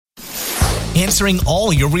answering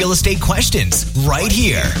all your real estate questions right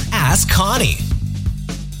here. Ask Connie.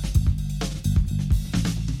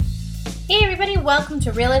 Hey everybody, welcome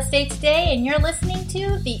to Real Estate Today, and you're listening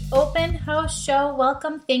to the Open House Show.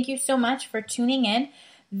 Welcome. Thank you so much for tuning in.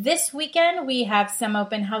 This weekend we have some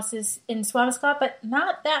open houses in Swampscott, but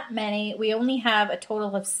not that many. We only have a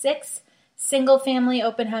total of 6 single-family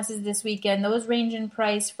open houses this weekend. Those range in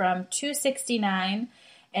price from $269,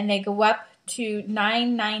 and they go up to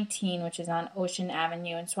 $919, which is on Ocean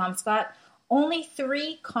Avenue in Swampscott. Only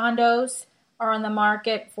 3 condos are on the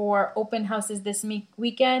market for open houses this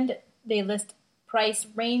weekend. They list price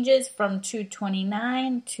ranges from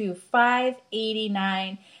 $229 to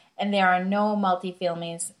 $589, and there are no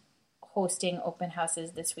multifamilies hosting open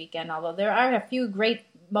houses this weekend, although there are a few great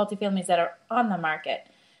multifamilies that are on the market.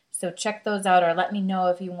 So check those out, or let me know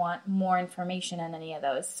if you want more information on any of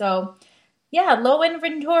those. So yeah, low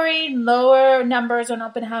inventory, lower numbers on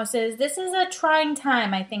open houses. This is a trying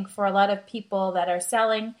time, I think, for a lot of people that are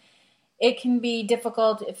selling. It can be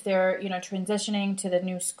difficult if they're, transitioning to the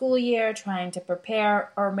new school year, trying to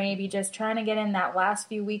prepare, or maybe just trying to get in that last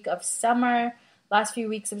few weeks of summer,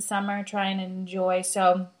 trying to enjoy.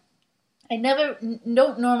 So I don't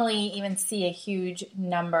normally even see a huge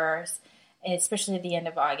numbers, especially at the end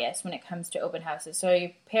of August when it comes to open houses. So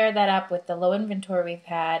you pair that up with the low inventory we've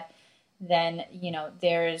had, then,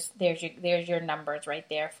 there's your numbers right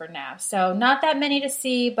there for now. So not that many to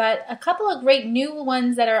see, but a couple of great new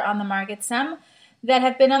ones that are on the market. Some that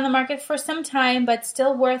have been on the market for some time, but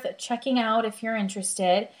still worth checking out if you're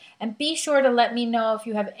interested. And be sure to let me know if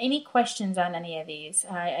you have any questions on any of these.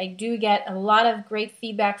 I do get a lot of great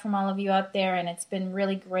feedback from all of you out there, and it's been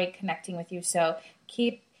really great connecting with you. So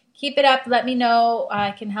keep it up. Let me know.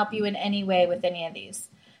 I can help you in any way with any of these.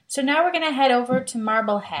 So now we're going to head over to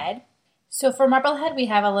Marblehead. So for Marblehead, we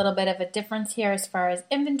have a little bit of a difference here as far as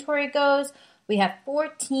inventory goes. We have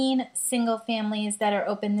 14 single families that are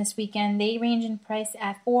open this weekend. They range in price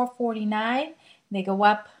at $449. They go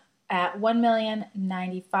up at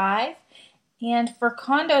 $1,095,000. And for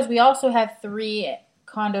condos, we also have 3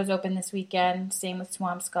 condos open this weekend. Same with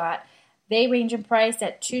Swampscott. They range in price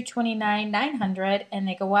at $229,900, and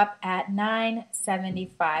they go up at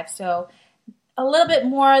 $975. So a little bit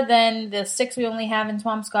more than the 6 we only have in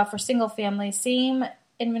Swampscott for single family. Same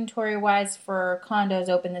inventory-wise for condos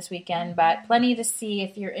open this weekend, but plenty to see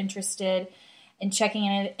if you're interested in checking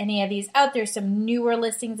any of these out. There's some newer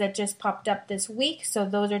listings that just popped up this week, so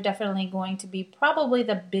those are definitely going to be probably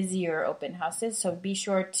the busier open houses. So be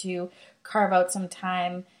sure to carve out some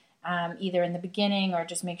time either in the beginning or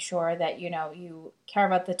just make sure that you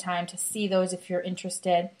carve out the time to see those if you're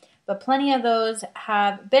interested. But plenty of those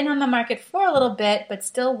have been on the market for a little bit, but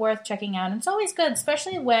still worth checking out. And it's always good,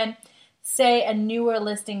 especially when, say, a newer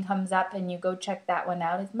listing comes up and you go check that one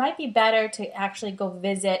out. It might be better to actually go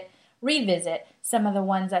revisit some of the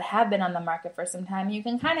ones that have been on the market for some time. You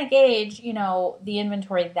can kind of gauge, the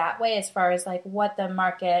inventory that way as far as like what the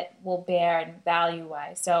market will bear and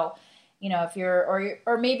value-wise. So, if you're,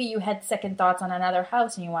 or maybe you had second thoughts on another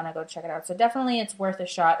house and you want to go check it out. So definitely it's worth a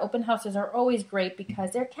shot. Open houses are always great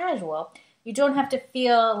because they're casual. You don't have to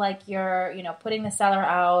feel like you're, putting the seller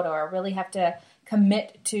out or really have to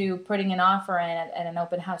commit to putting an offer in at an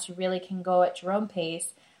open house. You really can go at your own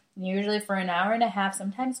pace, usually for an hour and a half,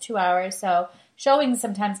 sometimes 2 hours. So showings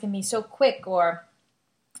sometimes can be so quick or,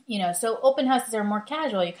 so open houses are more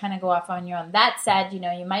casual. You kind of go off on your own. That said, you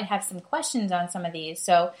might have some questions on some of these.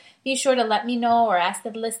 So be sure to let me know or ask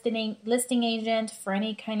the listing agent for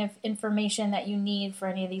any kind of information that you need for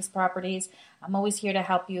any of these properties. I'm always here to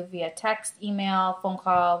help you via text, email, phone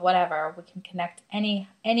call, whatever. We can connect any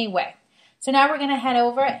way. So now we're going to head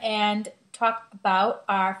over and talk about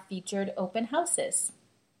our featured open houses.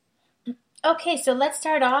 Okay, so let's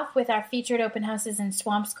start off with our featured open houses in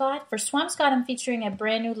Swampscott. For Swampscott, I'm featuring a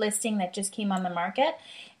brand new listing that just came on the market.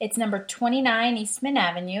 It's number 29 Eastman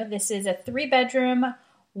Avenue. This is a 3-bedroom,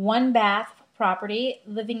 1-bath property.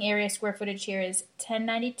 Living area square footage here is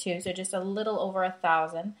 1092, so just a little over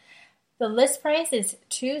 1,000. The list price is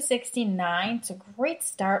 $269. It's a great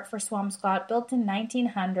start for Swampscott. Built in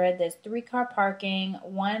 1900. There's 3-car parking,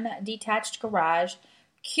 1 detached garage.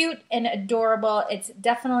 Cute and adorable. It's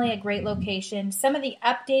definitely a great location. Some of the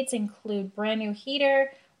updates include brand new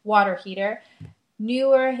heater, water heater,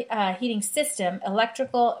 newer heating system,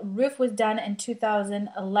 electrical, roof was done in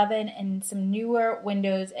 2011, and some newer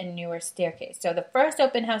windows and newer staircase. So the first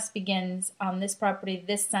open house begins on this property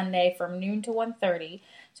this Sunday from noon to 1:30.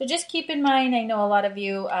 So just keep in mind, I know a lot of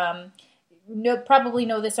you probably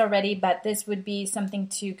know this already, but this would be something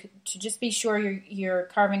to just be sure you're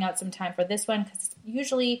carving out some time for this one, because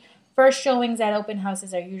usually first showings at open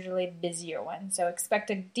houses are usually busier ones. So expect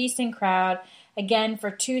a decent crowd. Again,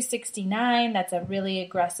 for $269, that's a really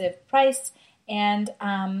aggressive price. And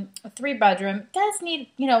a 3-bedroom does need,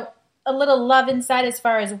 a little love inside as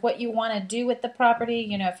far as what you want to do with the property.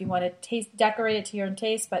 If you want to decorate it to your own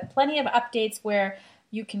taste, but plenty of updates where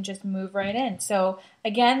you can just move right in. So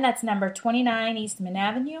again, that's number 29 Eastman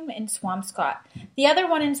Avenue in Swampscott. The other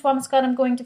one in Swampscott I'm going to